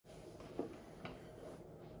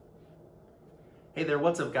Hey there,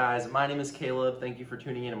 what's up guys? My name is Caleb. Thank you for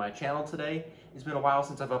tuning into my channel today. It's been a while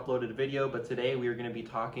since I've uploaded a video, but today we are going to be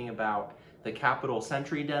talking about the Kapital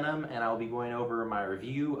Century Denim, and I'll be going over my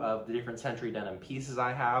review of the different Century Denim pieces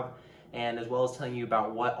I have, and as well as telling you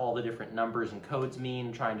about what all the different numbers and codes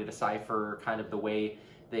mean, trying to decipher kind of the way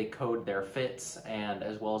they code their fits, and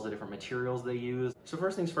as well as the different materials they use. So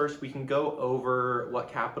first things first, we can go over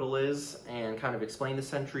what Kapital is and kind of explain the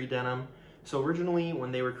Century Denim. So originally,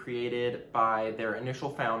 when they were created by their initial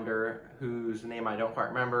founder, whose name I don't quite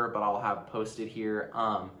remember, but I'll have posted here,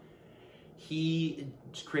 he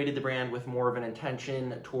created the brand with more of an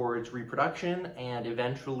intention towards reproduction, and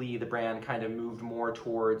eventually the brand kind of moved more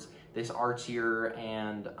towards this artsier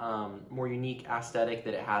and more unique aesthetic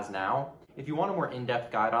that it has now. If you want a more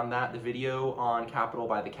in-depth guide on that, the video on Kapital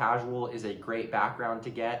by The Casual is a great background to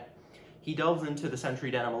get. He delves into the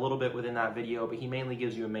Century Denim a little bit within that video, but he mainly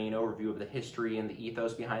gives you a main overview of the history and the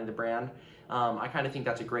ethos behind the brand. I kind of think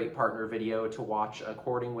that's a great partner video to watch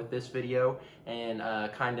according with this video and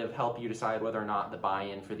kind of help you decide whether or not the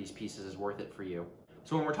buy-in for these pieces is worth it for you.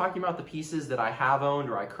 So when we're talking about the pieces that I have owned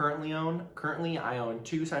or I currently I own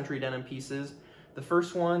two Century Denim pieces. The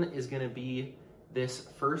first one is going to be this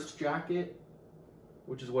first jacket,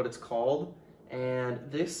 which is what it's called. And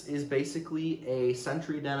this is basically a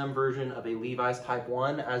Century Denim version of a Levi's Type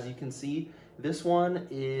 1. As you can see, this one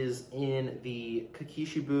is in the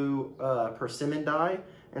Kakishibu persimmon dye.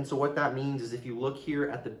 And so what that means is if you look here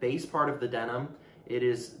at the base part of the denim, it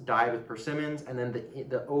is dyed with persimmons, and then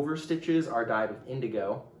the over stitches are dyed with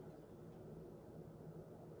indigo.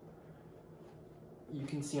 You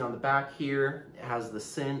can see on the back here, it has the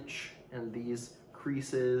cinch and these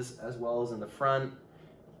creases, as well as in the front.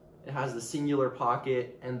 It has the singular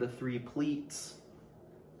pocket and the three pleats.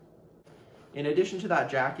 In addition to that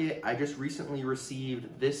jacket, I just recently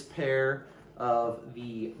received this pair of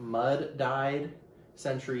the mud dyed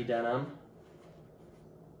Century Denim.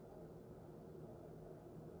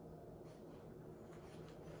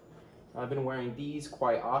 I've been wearing these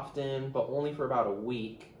quite often, but only for about a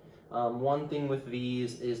week. One thing with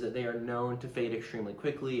these is that they are known to fade extremely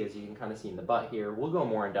quickly, as you can kind of see in the butt here. We'll go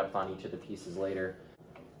more in depth on each of the pieces later.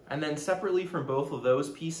 And then separately from both of those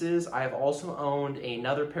pieces, I have also owned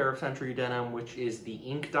another pair of Century Denim, which is the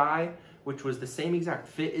ink dye, which was the same exact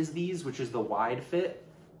fit as these, which is the wide fit.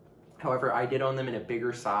 However, I did own them in a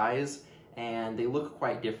bigger size, and they look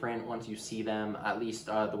quite different once you see them, at least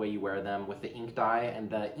the way you wear them with the ink dye. And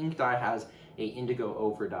the ink dye has a indigo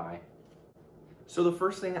over dye. So the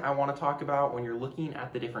first thing I want to talk about when you're looking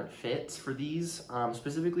at the different fits for these,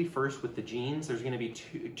 specifically first with the jeans, there's going to be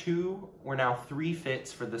three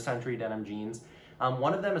fits for the Century Denim jeans.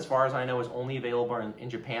 One of them, as far as I know, is only available in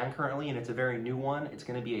Japan currently, and it's a very new one. It's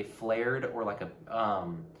going to be a flared or like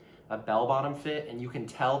a bell-bottom fit, and you can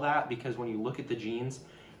tell that because when you look at the jeans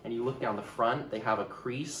and you look down the front, they have a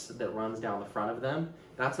crease that runs down the front of them.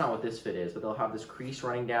 That's not what this fit is, but they'll have this crease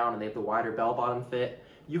running down, and they have the wider bell-bottom fit.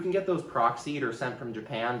 You can get those proxied or sent from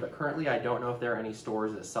Japan, but currently I don't know if there are any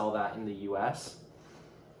stores that sell that in the US.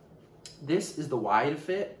 This is the wide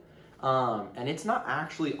fit, and it's not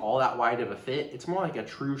actually all that wide of a fit. It's more like a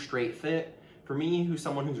true straight fit. For me, who's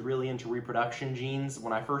someone who's really into reproduction jeans,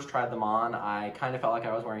 when I first tried them on, I kind of felt like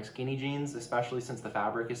I was wearing skinny jeans, especially since the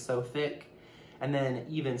fabric is so thick. And then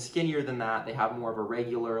even skinnier than that, they have more of a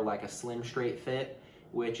regular, like a slim straight fit,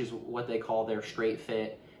 which is what they call their straight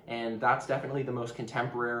fit. And that's definitely the most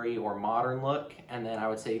contemporary or modern look. And then I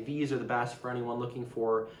would say these are the best for anyone looking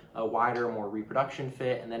for a wider, more reproduction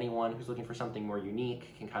fit, and anyone who's looking for something more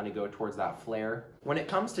unique can kind of go towards that flare. When it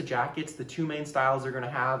comes to jackets, the two main styles they're going to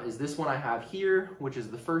have is this one I have here, which is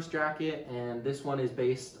the first jacket, and this one is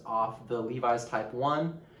based off the Levi's Type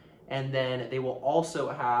 1. And then they will also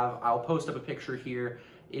have, I'll post up a picture here,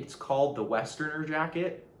 it's called the Westerner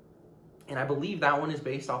jacket. And I believe that one is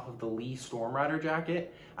based off of the Lee Storm Rider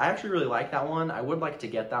jacket. I actually really like that one. I would like to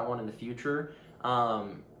get that one in the future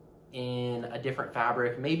in a different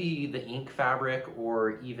fabric, maybe the ink fabric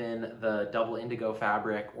or even the double indigo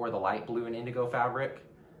fabric or the light blue and indigo fabric.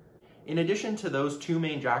 In addition to those two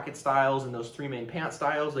main jacket styles and those three main pant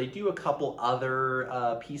styles, they do a couple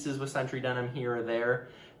other pieces with Century Denim here or there,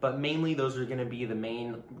 but mainly those are going to be the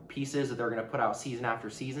main pieces that they're going to put out season after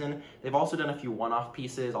season. They've also done a few one-off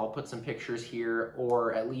pieces. I'll put some pictures here,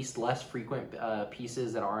 or at least less frequent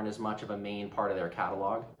pieces that aren't as much of a main part of their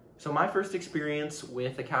catalog. So my first experience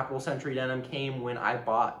with the Kapital Century Denim came when I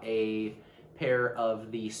bought a pair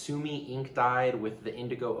of the Sumi ink dyed with the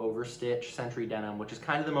indigo overstitch Century Denim, which is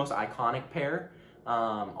kind of the most iconic pair.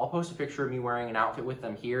 I'll post a picture of me wearing an outfit with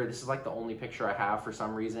them here. This is like the only picture I have for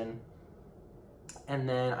some reason. And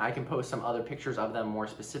then I can post some other pictures of them more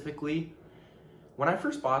specifically. When I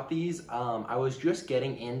first bought these, I was just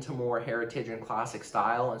getting into more heritage and classic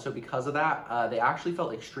style, and so because of that, they actually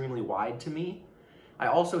felt extremely wide to me. I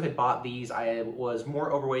also had bought these, I was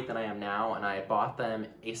more overweight than I am now, and I had bought them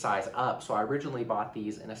a size up, so I originally bought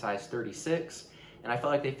these in a size 36, and I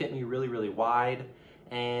felt like they fit me really, really wide.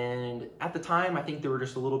 And at the time, I think they were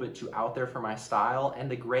just a little bit too out there for my style, and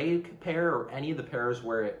the gray pair, or any of the pairs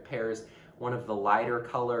where it pairs one of the lighter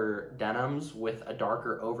color denims with a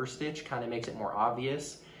darker overstitch kind of makes it more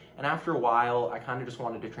obvious. And after a while, I kind of just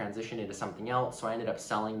wanted to transition into something else, so I ended up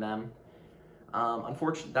selling them.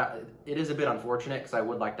 It is a bit unfortunate because I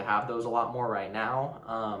would like to have those a lot more right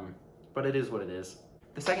now, but it is what it is.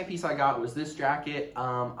 The second piece I got was this jacket.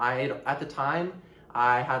 At the time,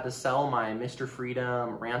 I had to sell my Mr.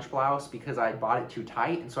 Freedom ranch blouse because I bought it too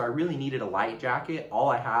tight, and so I really needed a light jacket. All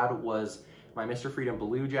I had was my Mr. Freedom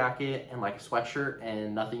blue jacket and like a sweatshirt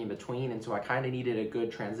and nothing in between, and so I kind of needed a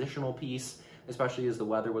good transitional piece, especially as the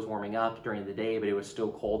weather was warming up during the day, but it was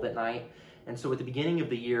still cold at night. And so at the beginning of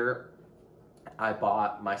the year, I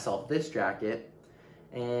bought myself this jacket,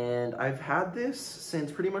 and I've had this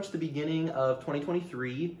since pretty much the beginning of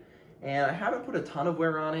 2023, and I haven't put a ton of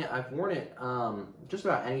wear on it. I've worn it just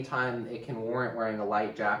about any time it can warrant wearing a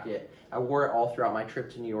light jacket. I wore it all throughout my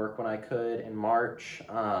trip to New York when I could in March.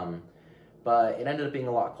 But it ended up being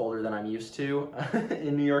a lot colder than I'm used to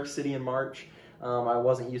in New York City in March. I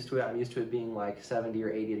wasn't used to it. I'm used to it being like 70 or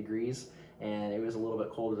 80 degrees, and it was a little bit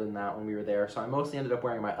colder than that when we were there. So I mostly ended up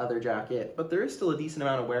wearing my other jacket, but there is still a decent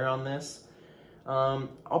amount of wear on this. I'll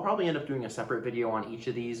probably end up doing a separate video on each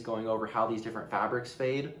of these, going over how these different fabrics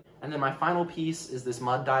fade. And then my final piece is this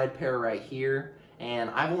mud-dyed pair right here. And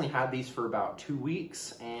I've only had these for about 2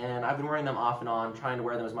 weeks, and I've been wearing them off and on, trying to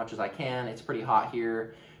wear them as much as I can. It's pretty hot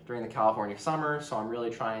here during the California summer, so I'm really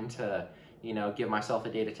trying to, you know, give myself a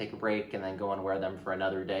day to take a break and then go and wear them for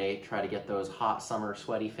another day, try to get those hot summer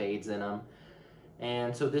sweaty fades in them.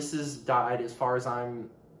 And so this is dyed, as far as I'm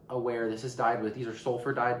aware, this is dyed with, these are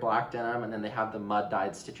sulfur dyed black denim, and then they have the mud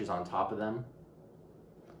dyed stitches on top of them.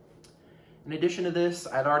 In addition to this,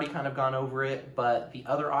 I'd already kind of gone over it, but the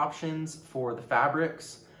other options for the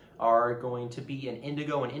fabrics are going to be an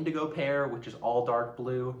indigo and indigo pair, which is all dark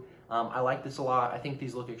blue. I like this a lot. I think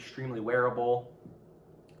these look extremely wearable.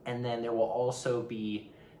 And then there will also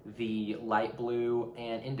be the light blue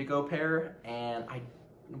and indigo pair, and I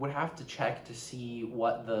would have to check to see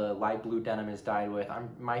what the light blue denim is dyed with.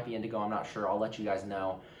 Might be indigo, I'm not sure. I'll let you guys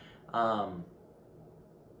know.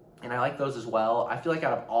 And I like those as well. I feel like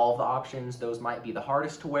out of all the options, those might be the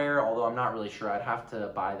hardest to wear, although I'm not really sure. I'd have to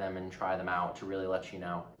buy them and try them out to really let you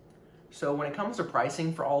know. So when it comes to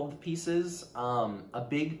pricing for all of the pieces, a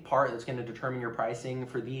big part that's going to determine your pricing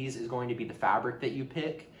for these is going to be the fabric that you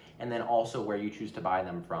pick, and then also where you choose to buy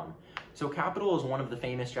them from. So Kapital is one of the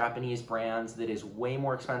famous Japanese brands that is way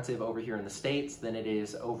more expensive over here in the States than it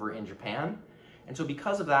is over in Japan. And so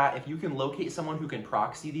because of that, if you can locate someone who can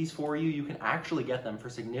proxy these for you, you can actually get them for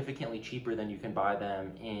significantly cheaper than you can buy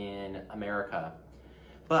them in America.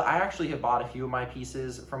 But I actually have bought a few of my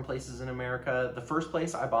pieces from places in America. The first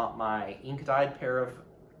place I bought my ink-dyed pair of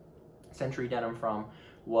Century denim from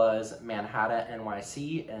was Manhattan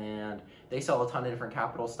NYC, and they sell a ton of different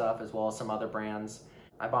Kapital stuff as well as some other brands.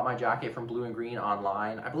 I bought my jacket from Blue and Green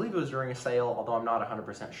online. I believe it was during a sale, although I'm not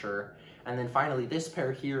 100% sure. And then finally, this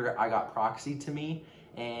pair here I got proxied to me,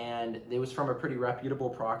 and it was from a pretty reputable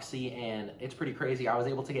proxy, and it's pretty crazy. I was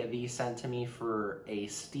able to get these sent to me for a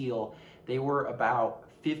steal. They were about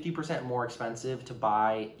 50% more expensive to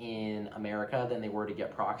buy in America than they were to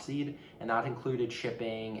get proxied, and that included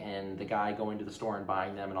shipping and the guy going to the store and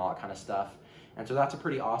buying them and all that kind of stuff. And so that's a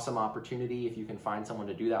pretty awesome opportunity if you can find someone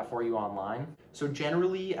to do that for you online. So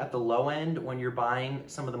generally at the low end, when you're buying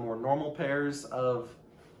some of the more normal pairs of,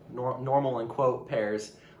 normal in quote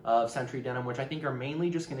pairs of Century denim, which I think are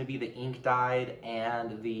mainly just going to be the ink dyed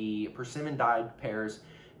and the persimmon dyed pairs,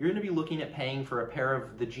 you're going to be looking at paying for a pair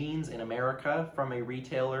of the jeans in America from a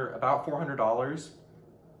retailer about $400,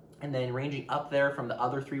 and then ranging up there from the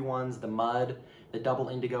other three ones, the mud, the double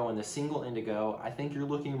indigo, and the single indigo, I think you're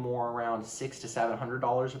looking more around $600 to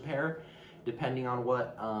 $700 a pair, depending on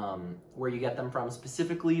what where you get them from.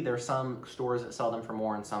 Specifically, there's some stores that sell them for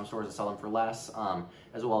more and some stores that sell them for less,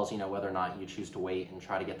 as well as, you know, whether or not you choose to wait and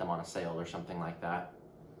try to get them on a sale or something like that.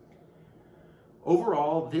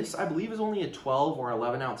 Overall, this I believe is only a 12 or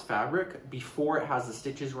 11 ounce fabric before it has the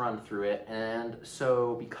stitches run through it, and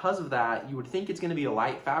so because of that, you would think it's going to be a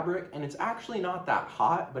light fabric, and it's actually not that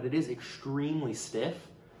hot, but it is extremely stiff.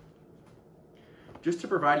 Just to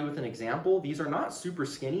provide you with an example, these are not super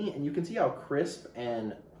skinny, and you can see how crisp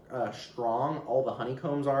and strong all the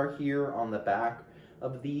honeycombs are here on the back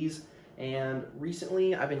of these. And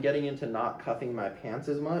recently I've been getting into not cuffing my pants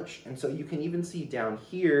as much, and so you can even see down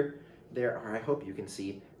here, I hope you can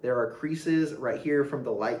see, there are creases right here from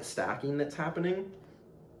the light stacking that's happening.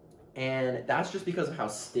 And that's just because of how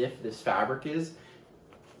stiff this fabric is.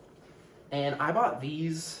 And I bought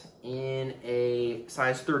these in a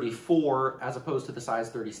size 34 as opposed to the size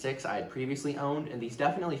 36 I had previously owned, and these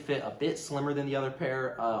definitely fit a bit slimmer than the other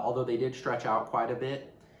pair, although they did stretch out quite a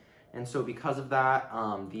bit. And so because of that,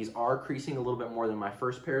 these are creasing a little bit more than my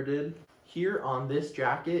first pair did. Here on this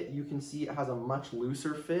jacket, you can see it has a much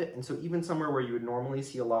looser fit, and so even somewhere where you would normally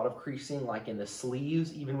see a lot of creasing, like in the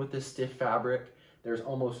sleeves, even with this stiff fabric, there's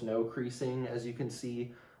almost no creasing, as you can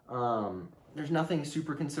see. There's nothing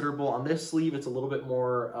super considerable. On this sleeve, it's a little bit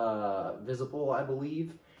more visible, I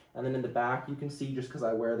believe. And then in the back, you can see, just because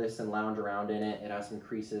I wear this and lounge around in it, it has some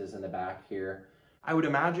creases in the back here. I would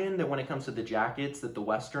imagine that when it comes to the jackets, that the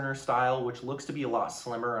Westerner style, which looks to be a lot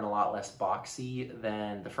slimmer and a lot less boxy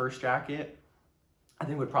than the first jacket, I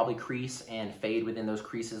think would probably crease and fade within those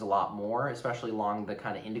creases a lot more, especially along the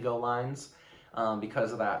kind of indigo lines,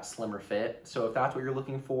 because of that slimmer fit. So if that's what you're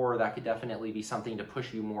looking for, that could definitely be something to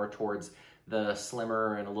push you more towards the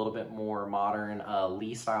slimmer and a little bit more modern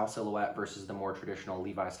Lee style silhouette versus the more traditional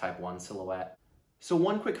Levi's Type 1 silhouette. So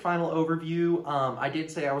one quick final overview. I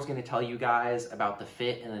did say I was going to tell you guys about the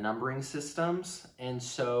fit and the numbering systems. And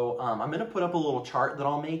so I'm going to put up a little chart that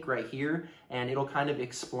I'll make right here, and it'll kind of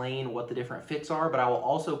explain what the different fits are, but I will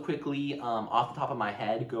also quickly, off the top of my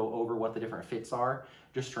head, go over what the different fits are,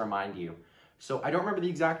 just to remind you. So I don't remember the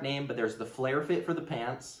exact name, but there's the flare fit for the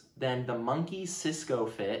pants, then the monkey Cisco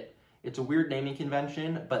fit. It's a weird naming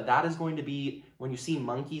convention, but that is going to be, when you see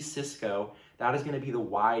monkey Cisco, that is going to be the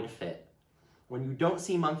wide fit. When you don't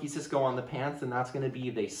see monkey Cisco on the pants, then that's going to be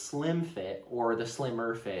the slim fit or the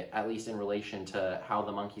slimmer fit, at least in relation to how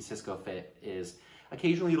the monkey Cisco fit is.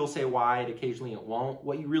 Occasionally it'll say wide, occasionally it won't.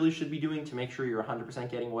 What you really should be doing to make sure you're 100%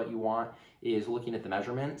 getting what you want is looking at the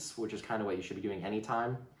measurements, which is kind of what you should be doing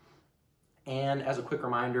anytime. And as a quick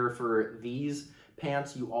reminder, for these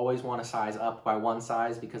pants, you always want to size up by one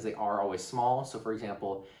size because they are always small. So for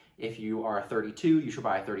example, if you are a 32, you should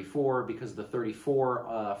buy a 34 because the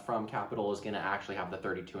 34 from Kapital is going to actually have the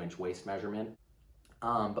 32-inch waist measurement.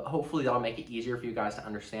 But hopefully that'll make it easier for you guys to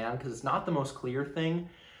understand because it's not the most clear thing.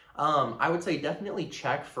 I would say definitely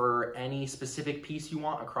check for any specific piece you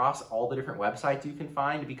want across all the different websites you can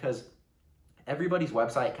find because everybody's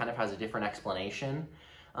website kind of has a different explanation.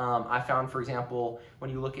 I found, for example,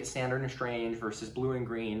 when you look at Standard and Strange versus Blue and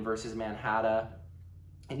Green versus Manhattan,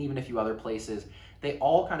 and even a few other places, they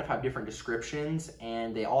all kind of have different descriptions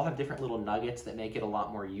and they all have different little nuggets that make it a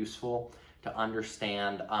lot more useful to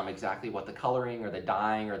understand exactly what the coloring or the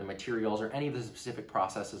dyeing or the materials or any of the specific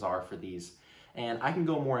processes are for these. And I can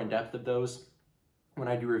go more in depth of those when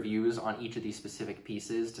I do reviews on each of these specific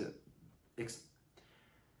pieces to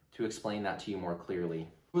explain that to you more clearly.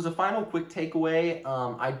 As a final quick takeaway,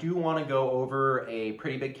 I do want to go over a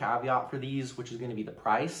pretty big caveat for these, which is going to be the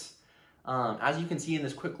price. As you can see in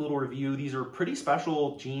this quick little review, these are pretty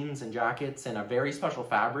special jeans and jackets and a very special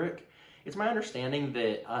fabric. It's my understanding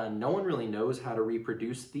that no one really knows how to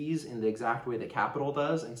reproduce these in the exact way that Kapital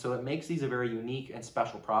does, and so it makes these a very unique and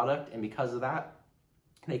special product, and because of that,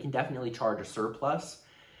 they can definitely charge a surplus.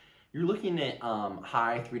 You're looking at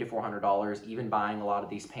high $300 to $400, even buying a lot of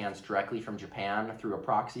these pants directly from Japan through a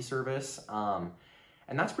proxy service.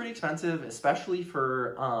 And that's pretty expensive, especially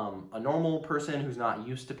for a normal person who's not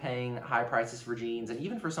used to paying high prices for jeans, and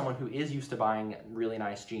even for someone who is used to buying really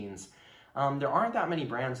nice jeans. There aren't that many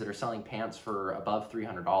brands that are selling pants for above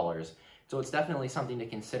 $300, so it's definitely something to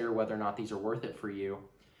consider whether or not these are worth it for you.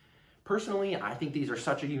 Personally, I think these are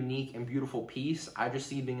such a unique and beautiful piece. I just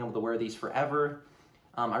see being able to wear these forever.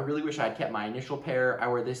 I really wish I had kept my initial pair. I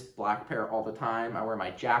wear this black pair all the time. I wear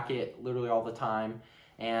my jacket literally all the time.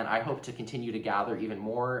 And I hope to continue to gather even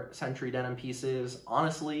more Century denim pieces.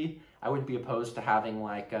 Honestly, I wouldn't be opposed to having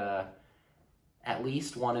like at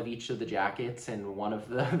least one of each of the jackets and one of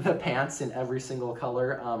the pants in every single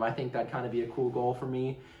color. I think that'd kind of be a cool goal for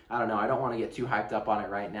me. I don't know, I don't want to get too hyped up on it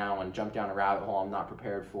right now and jump down a rabbit hole I'm not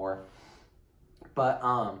prepared for. But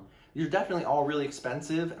these are definitely all really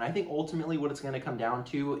expensive, and I think ultimately what it's going to come down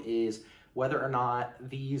to is whether or not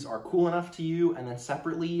these are cool enough to you, and then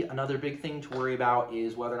separately, another big thing to worry about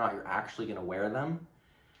is whether or not you're actually going to wear them.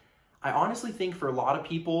 I honestly think for a lot of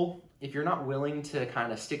people, if you're not willing to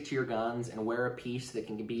kind of stick to your guns and wear a piece that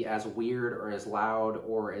can be as weird or as loud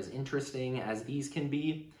or as interesting as these can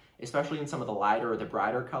be, especially in some of the lighter or the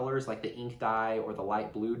brighter colors like the ink dye or the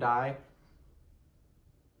light blue dye,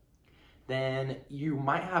 then you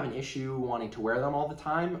might have an issue wanting to wear them all the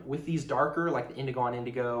time. With these darker, like the Indigo on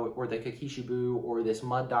Indigo or the Kakishibu or this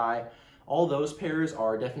mud dye, all those pairs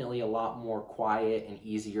are definitely a lot more quiet and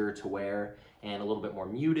easier to wear and a little bit more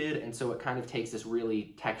muted, and so it kind of takes this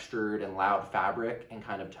really textured and loud fabric and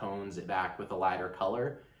kind of tones it back with a lighter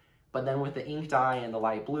color. But then with the ink dye and the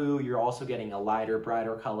light blue, you're also getting a lighter,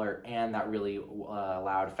 brighter color and that really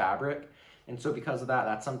loud fabric. And so because of that,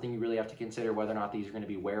 that's something you really have to consider whether or not these are going to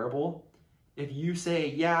be wearable. If you say,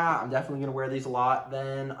 yeah, I'm definitely going to wear these a lot,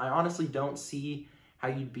 then I honestly don't see how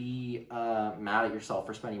you'd be mad at yourself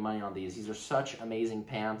for spending money on these. These are such amazing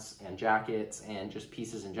pants and jackets and just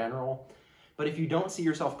pieces in general. But if you don't see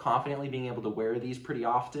yourself confidently being able to wear these pretty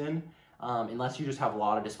often, unless you just have a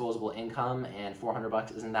lot of disposable income and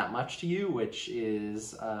 $400 isn't that much to you, which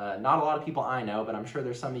is not a lot of people I know, but I'm sure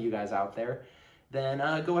there's some of you guys out there, then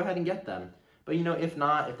go ahead and get them. But you know, if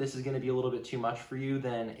not, if this is going to be a little bit too much for you,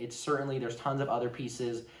 then there's tons of other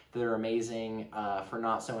pieces that are amazing for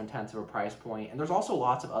not so intense of a price point. And there's also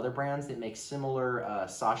lots of other brands that make similar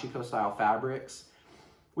sashiko style fabrics,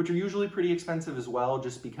 which are usually pretty expensive as well,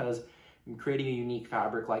 just because creating a unique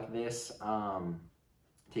fabric like this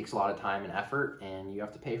takes a lot of time and effort, and you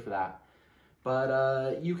have to pay for that. But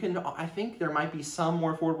I think there might be some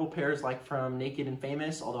more affordable pairs like from Naked and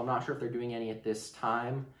Famous, although I'm not sure if they're doing any at this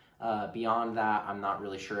time. Beyond that, I'm not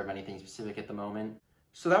really sure of anything specific at the moment.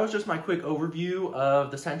 So that was just my quick overview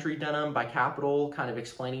of the Century Denim by Kapital, kind of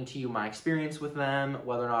explaining to you my experience with them,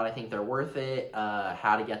 whether or not I think they're worth it,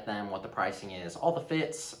 how to get them, what the pricing is, all the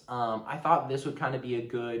fits. I thought this would kind of be a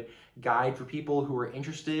good guide for people who are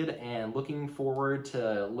interested and looking forward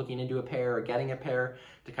to looking into a pair or getting a pair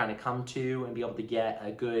to kind of come to and be able to get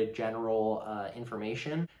a good general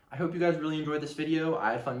information. I hope you guys really enjoyed this video.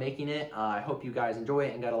 I had fun making it. I hope you guys enjoy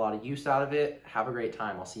it and got a lot of use out of it. Have a great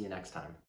time. I'll see you next time.